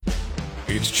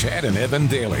It's Chad and Evan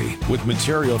Daily with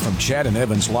material from Chad and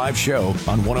Evan's live show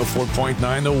on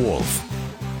 104.9 The Wolf.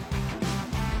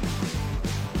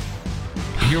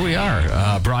 Here we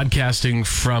are, broadcasting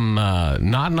from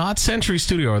not Century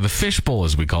Studio, or the Fishbowl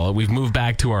as we call it. We've moved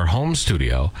back to our home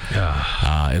studio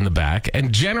in the back,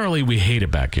 and generally we hate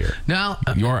it back here. Now,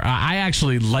 I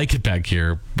actually like it back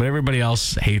here, but everybody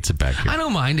else hates it back here. I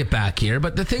don't mind it back here,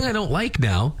 but the thing I don't like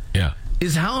now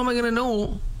is how am I going to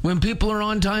know when people are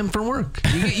on time for work?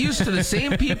 You get used to the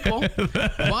same people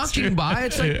walking by.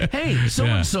 It's like, hey,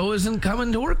 so-and-so isn't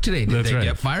coming to work today. Did they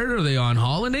get fired? Are they on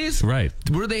holidays? Right.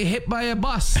 Were they hit by a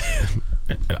bus?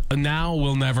 Now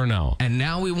we'll never know. And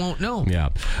now we won't know. Yeah.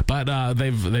 But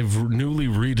they've newly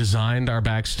redesigned our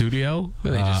back studio.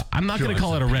 I'm not going to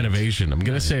call it a renovation. I'm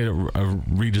going to say a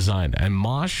redesign. And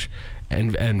Mosh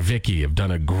and Vicky have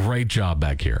done a great job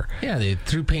back here. Yeah, they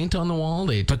threw paint on the wall.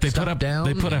 They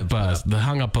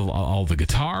hung up all the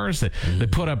guitars. They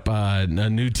put up a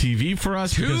new TV for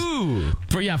us.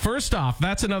 First off,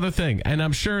 that's another thing, and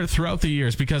I'm sure throughout the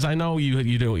years, because I know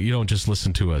you don't just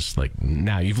listen to us like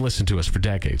now. You've listened to us for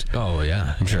decades. Oh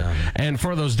yeah, I'm sure. And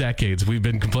for those decades, we've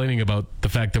been complaining about the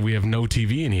fact that we have no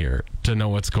TV in here to know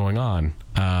what's going on.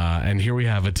 And here we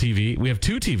have a TV. We have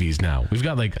two TVs now. We've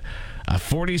got like a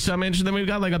 40-some inch, and then we've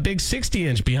got like a big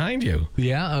 60-inch behind you.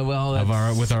 Yeah, well,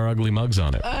 with our ugly mugs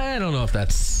on it. I don't know if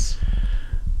that's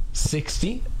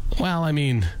 60. Well, I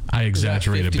mean, I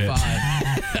exaggerate a bit.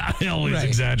 I always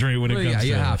exaggerate when it comes to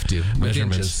you have to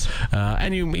measurements.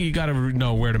 And you got to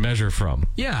know where to measure from.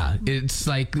 Yeah, it's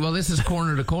like, well, this is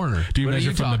corner to corner. Do you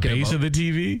measure from the base of the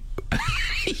TV?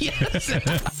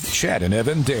 Yes. Chad and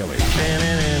Evan Daily.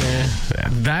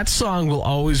 That song will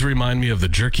always remind me of the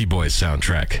Jerky Boys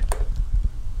soundtrack.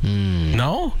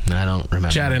 No? I don't remember.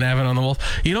 Chad and Evan on the Wolf.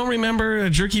 You don't remember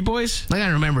Jerky Boys? Like, I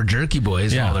remember Jerky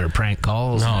Boys, all their prank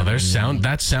calls. No, that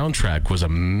soundtrack was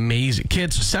amazing.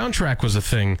 Kids, soundtrack was a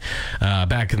thing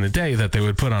back in the day that they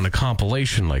would put on a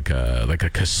compilation, like a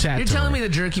cassette. You're telling me the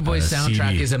Jerky Boys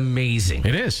soundtrack CD. is amazing?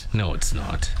 It is. No, it's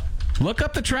not. Look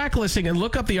up the track listing and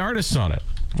look up the artists on it.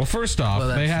 Well, first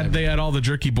off, they had all the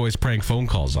Jerky Boys prank phone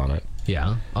calls on it.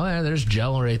 Yeah. Oh, yeah, there's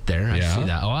Jell right there. I see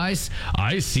that. Oh, I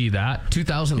see that.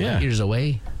 2,000 light years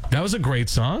away. That was a great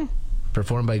song.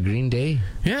 Performed by Green Day.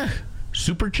 Yeah.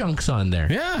 Super Chunks on there.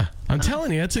 Yeah. I'm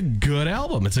telling you, it's a good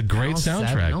album. It's a great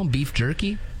soundtrack. Beef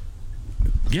Jerky.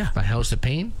 Yeah. By House of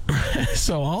Pain.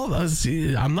 So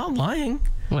I'm not lying.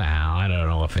 Well, I don't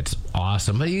know if it's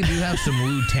awesome, but you do have some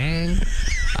Wu-Tang.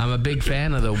 I'm a big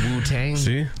fan of the Wu-Tang.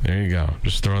 See? There you go.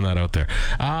 Just throwing that out there.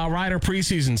 Rider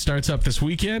preseason starts up this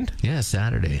weekend. Yeah,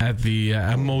 Saturday. At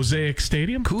the Mosaic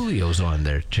Stadium. Coolio's on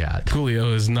there, Chad.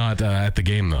 Coolio is not at the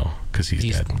game, though, because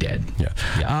he's dead.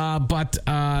 Yeah. But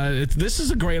this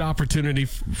is a great opportunity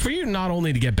for you not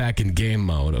only to get back in game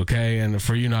mode, okay, and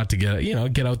for you not to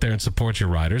get out there and support your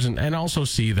riders and also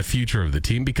see the future of the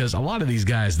team, because a lot of these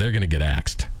guys, they're going to get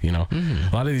axed. A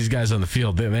lot of these guys on the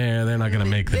field, they're not going to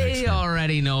make the next They team.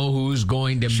 Already know who's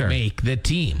going to make the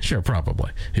team. Sure, probably.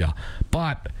 Yeah.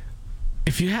 But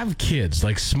if you have kids,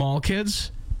 like small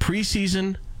kids,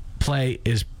 preseason play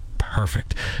is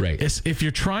perfect. Right. If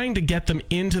you're trying to get them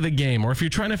into the game, or if you're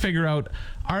trying to figure out,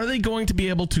 are they going to be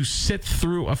able to sit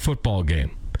through a football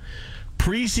game?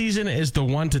 Preseason is the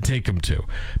one to take them to,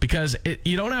 because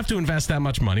you don't have to invest that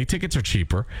much money. Tickets are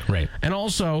cheaper. Right. And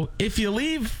also, if you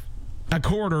leave a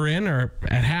quarter in or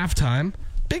at halftime,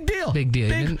 big deal. Big deal.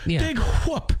 Big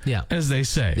whoop, as they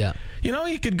say. Yeah.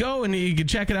 You could go and you could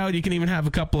check it out. You can even have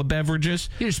a couple of beverages.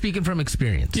 You're speaking from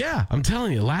experience. Yeah, I'm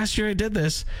telling you. Last year I did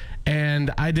this,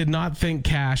 and I did not think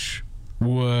Cash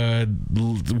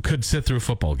could sit through a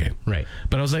football game. Right.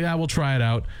 But I was like, we'll try it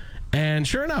out. And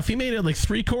sure enough, he made it like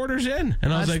 3/4 in.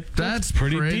 And I was like, that's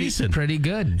pretty decent. Pretty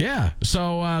good. Yeah.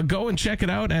 So go and check it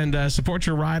out and support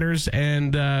your riders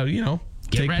and,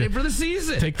 get ready for the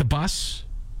season. Take the bus.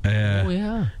 Oh,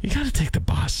 yeah. You got to take the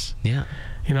bus. Yeah.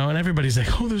 And everybody's like,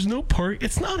 there's no park.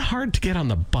 It's not hard to get on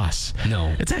the bus.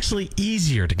 No. It's actually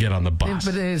easier to get on the bus.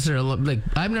 But is there,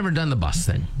 I've never done the bus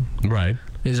thing. Right.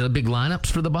 Is there big lineups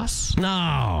for the bus?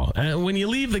 No. When you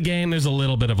leave the game, there's a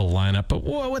little bit of a lineup. But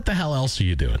what the hell else are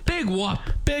you doing? Big whoop.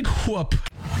 Big whoop.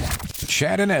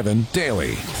 Chad and Evan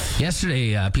Daily.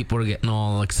 Yesterday, people were getting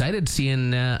all excited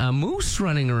seeing a moose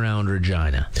running around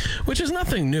Regina. Which is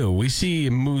nothing new. We see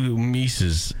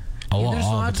mooses all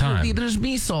the time. There's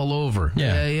meese all over.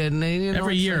 Yeah.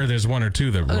 Every year there's one or two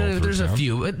that roll through There's town. a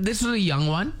few. This is a young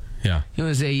one. Yeah. It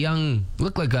was a young,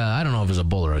 looked like I don't know if it was a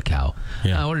bull or a cow.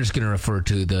 Yeah. We're just going to refer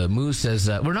to the moose as,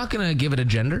 we're not going to give it a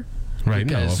gender. Right,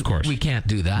 no, of course. We can't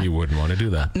do that. You wouldn't want to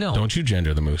do that. No. Don't you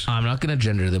gender the moose. I'm not going to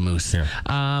gender the moose. Yeah.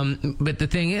 But the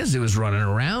thing is, it was running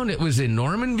around. It was in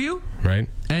Normanview. Right.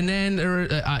 And then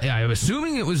I'm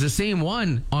assuming it was the same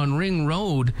one on Ring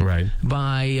Road. Right.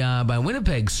 By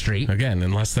Winnipeg Street. Again,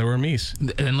 unless there were meese.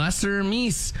 Unless there were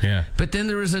meese. Yeah. But then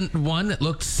there was one that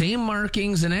looked same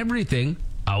markings and everything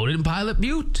out in Pilot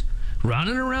Butte.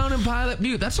 Running around in Pilot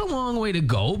Butte. That's a long way to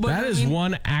go. But That is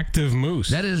one active moose.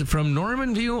 That is from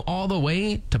Normanview all the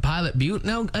way to Pilot Butte.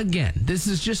 Now, again, this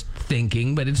is just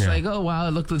thinking, but it's like, oh, wow,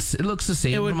 it looks the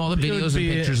same from all the videos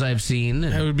and pictures I've seen.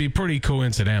 It would be pretty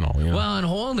coincidental. You know? Well, and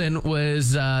Holden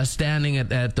was standing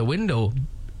at the window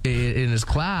in his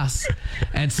class,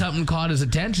 and something caught his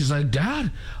attention. He's like,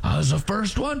 Dad, I was the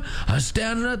first one. I was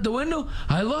standing at the window.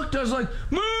 I looked. I was like,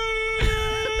 Moose!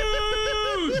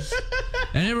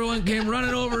 And everyone came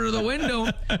running over to the window,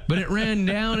 but it ran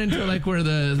down into like where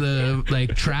the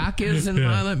like track is in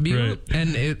Pilot Butte, right.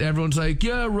 And everyone's like,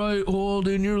 yeah, right,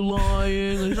 Holden, you're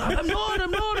lying. Like, I'm not,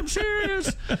 I'm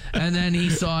serious. And then he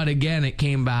saw it again. It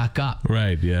came back up.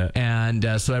 Right, yeah. And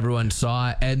so everyone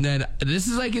saw it. And then this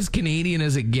is like as Canadian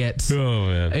as it gets. Oh,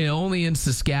 man. Only in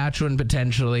Saskatchewan,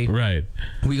 potentially. Right.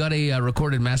 We got a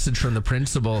recorded message from the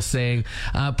principal saying,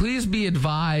 please be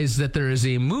advised that there is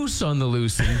a moose on the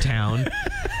loose in town.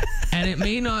 And it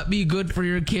may not be good for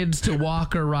your kids to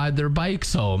walk or ride their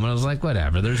bikes home. And I was like,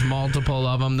 whatever. There's multiple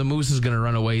of them. The moose is going to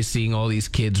run away seeing all these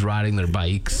kids riding their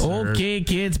bikes. Okay,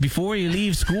 kids, before you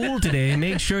leave school today,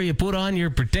 make sure you put on your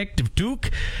protective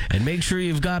toque and make sure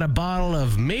you've got a bottle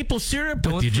of maple syrup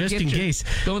with you just in case.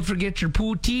 Don't forget your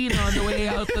poutine on the way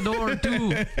out the door,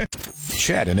 too.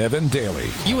 Chad and Evan daily.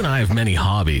 You and I have many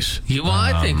hobbies. Well,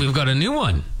 I think we've got a new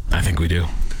one. I think we do.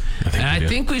 I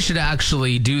think we should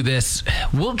actually do this.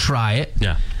 We'll try it.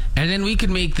 Yeah. And then we could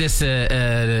make this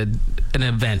an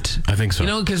event. I think so. You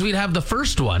know, because we'd have the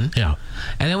first one. Yeah.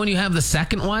 And then when you have the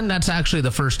second one, that's actually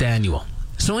the first annual.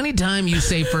 So anytime you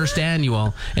say first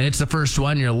annual and it's the first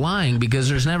one, you're lying because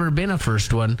there's never been a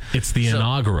first one. It's the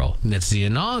inaugural. It's the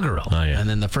inaugural. Oh, yeah. And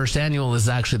then the first annual is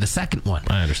actually the second one.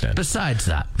 I understand. Besides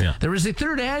that, yeah. There is a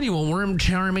third annual Worm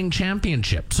Charming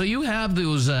Championship. So you have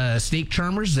those snake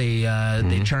charmers. They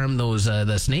charm those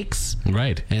the snakes.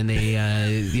 Right. And they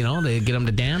they get them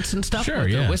to dance and stuff. Sure, with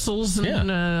yeah. their whistles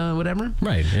and whatever.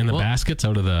 Right. In the baskets,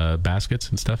 out of the baskets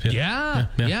and stuff. Yeah,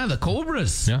 the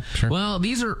cobras. Yeah, sure. Well,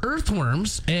 these are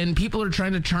earthworms, and people are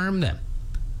trying to charm them.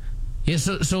 Yeah,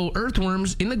 so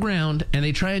earthworms in the ground, and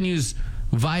they try and use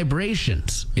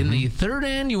vibrations. In the third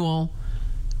annual,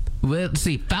 let's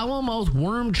see, Foulmouth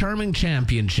Worm Charming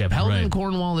Championship, held in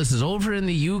Cornwall. This is over in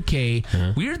the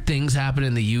UK. Weird things happen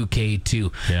in the UK,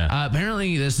 too. Yeah.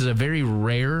 Apparently, this is a very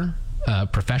rare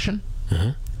profession.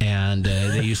 And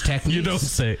they use techniques. You don't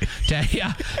say.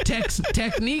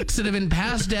 Techniques that have been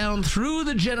passed down through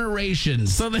the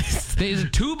generations. So they use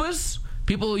tubas.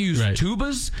 People use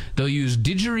tubas. They'll use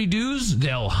didgeridoos.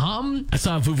 They'll hum. I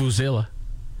saw vuvuzela.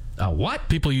 What?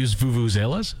 People use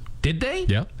vuvuzelas. Did they?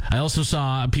 Yeah. I also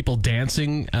saw people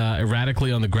dancing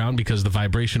erratically on the ground because the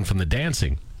vibration from the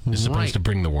dancing is supposed to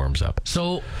bring the worms up.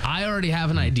 So I already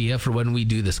have an idea for when we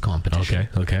do this competition.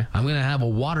 Okay. I'm going to have a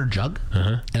water jug,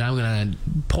 and I'm going to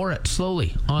pour it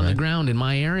slowly on the ground in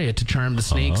my area to charm the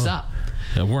snakes up.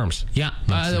 Worms. Yeah,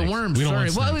 the worms.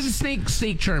 Sorry. Well,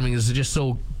 snake charming is just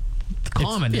so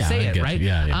common to say it, right?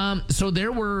 Yeah. So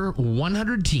there were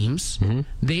 100 teams.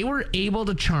 They were able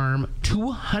to charm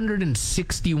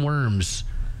 260 worms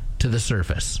to the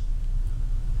surface.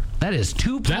 That is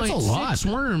 2.6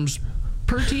 worms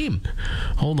per team.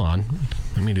 Hold on.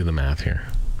 Let me do the math here.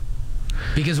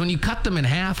 Because when you cut them in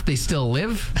half, they still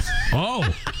live. Oh.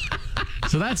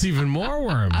 So that's even more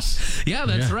worms. Yeah,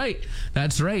 that's right.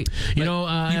 That's right. You know,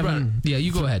 Evan,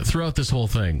 you go ahead. Throughout this whole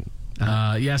thing,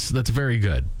 yes, that's very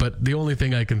good. But the only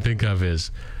thing I can think of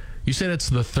is, you said it's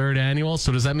the third annual,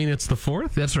 so does that mean it's the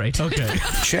fourth? That's right. Okay.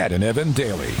 Chad and Evan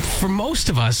daily. For most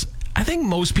of us, I think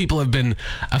most people have been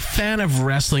a fan of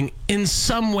wrestling in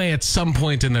some way at some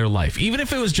point in their life. Even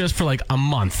if it was just for like a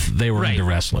month, they were into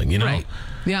wrestling, you know? Right.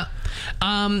 Yeah.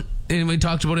 And we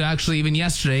talked about it actually even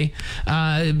yesterday.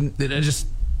 Just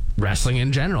wrestling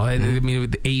in general. I mean,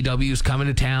 AEW's coming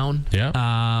to town.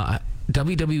 Yeah.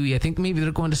 WWE, I think maybe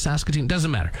they're going to Saskatoon.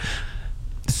 Doesn't matter.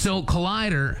 So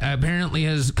Collider apparently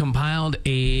has compiled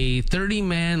a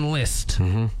 30-man list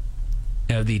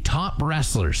of the top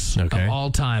wrestlers of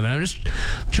all time. And I'm just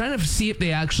trying to see if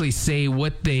they actually say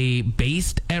what they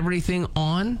based everything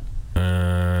on.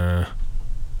 I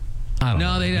don't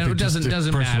know. It doesn't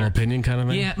personal matter. Opinion kind of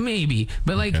thing? Yeah, maybe.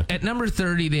 But like at number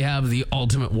 30, they have the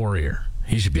Ultimate Warrior.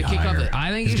 He should be higher. I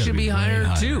think he He's should gotta be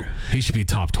higher, too. He should be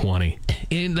top 20.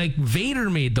 And like Vader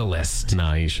made the list.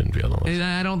 No, he shouldn't be on the list. And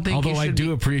I don't think. Although I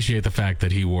do appreciate the fact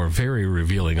that he wore very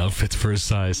revealing outfits for his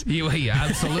size. Yeah,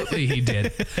 absolutely he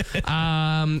did.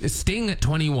 Sting at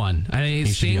 21. I think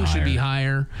Sting should be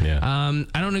higher. Yeah.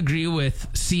 I don't agree with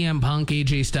CM Punk,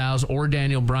 AJ Styles, or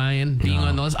Daniel Bryan being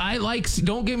on the list.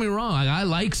 Don't get me wrong, I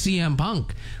like CM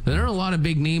Punk, but there are a lot of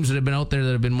big names that have been out there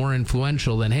that have been more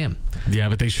influential than him. Yeah,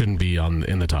 but they shouldn't be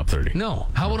in the top 30. No.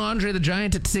 How about Andre the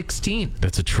Giant at 16?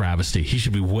 That's a travesty. He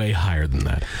should be way higher than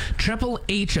that. Triple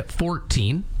H at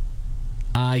 14.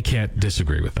 I can't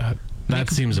disagree with that. That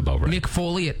seems about right. Mick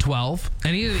Foley at 12.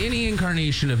 Any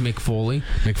incarnation of Mick Foley.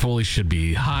 Mick Foley should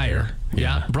be higher.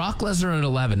 Yeah. Brock Lesnar at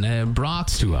 11.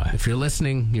 Brock's too high. If you're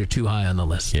listening, you're too high on the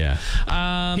list. Yeah.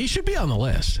 He should be on the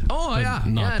list. Oh, yeah.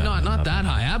 Not that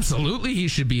high. Absolutely, he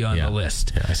should be on the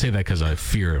list. Yeah, I say that because I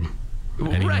fear him.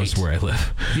 And he knows where I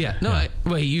live. Yeah. No,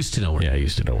 yeah. He used to know where. Yeah, he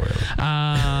used to know where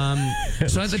I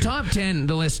live. So at the top 10,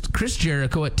 the list, Chris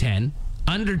Jericho at 10.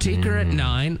 Undertaker at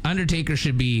 9. Undertaker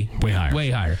should be way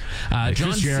higher. John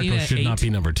Chris Jericho Cena should 8. not be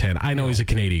number 10. I know he's a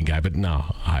Canadian guy, but no,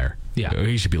 higher. Yeah.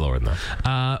 He should be lower than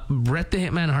that. Bret the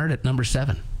Hitman Hart at number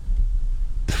 7.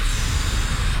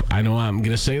 I know I'm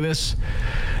going to say this,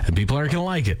 and people aren't going to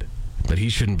like it, but he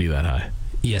shouldn't be that high.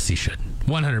 Yes, he should.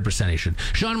 100% he should.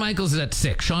 Shawn Michaels is at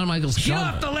 6. Shawn Michaels, get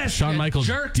off the list. Shawn Michaels,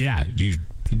 jerk. Yeah, you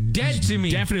dead to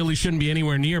me. Definitely shouldn't be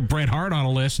anywhere near Bret Hart on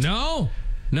a list. No.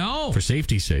 For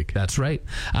safety's sake. That's right.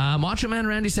 Macho Man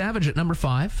Randy Savage at number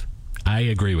 5. I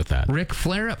agree with that. Ric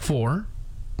Flair at 4.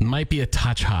 Might be a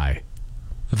touch high.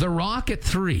 The Rock at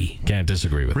 3. Can't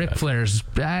disagree with that. Ric Flair's,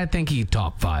 I think he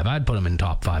top 5. I'd put him in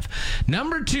top 5.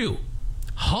 Number 2,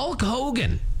 Hulk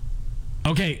Hogan.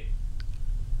 Okay.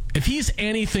 If he's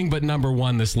anything but number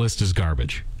 1, this list is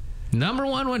garbage. Number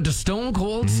 1 went to Stone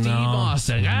Cold Steve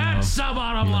Austin. That's the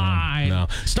bottom line. No.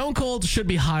 Stone Cold should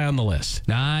be high on the list.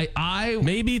 I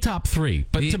maybe top 3,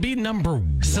 but to be number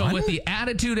 1. So with the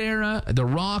Attitude Era, The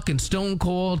Rock and Stone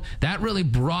Cold, that really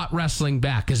brought wrestling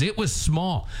back because it was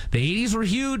small. The 80s were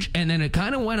huge, and then it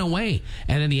kind of went away.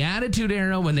 And then the Attitude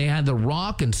Era, when they had The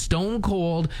Rock and Stone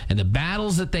Cold and the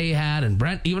battles that they had, and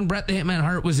even Bret the Hitman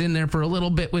Hart was in there for a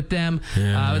little bit with them.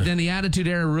 Yeah. But then the Attitude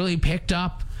Era really picked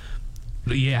up.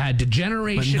 You had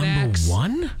Degeneration X. But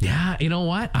number 1? Yeah, you know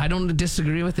what? I don't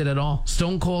disagree with it at all.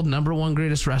 Stone Cold, number 1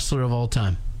 greatest wrestler of all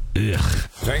time. Ugh.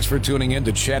 Thanks for tuning in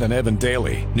to Chad and Evan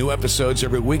Daily. New episodes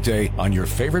every weekday on your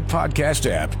favorite podcast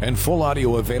app and full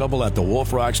audio available at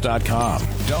thewolfrocks.com.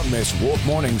 Don't miss Wolf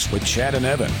Mornings with Chad and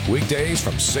Evan. Weekdays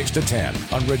from 6 to 10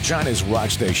 on Regina's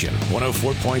Rock Station,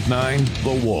 104.9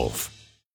 The Wolf.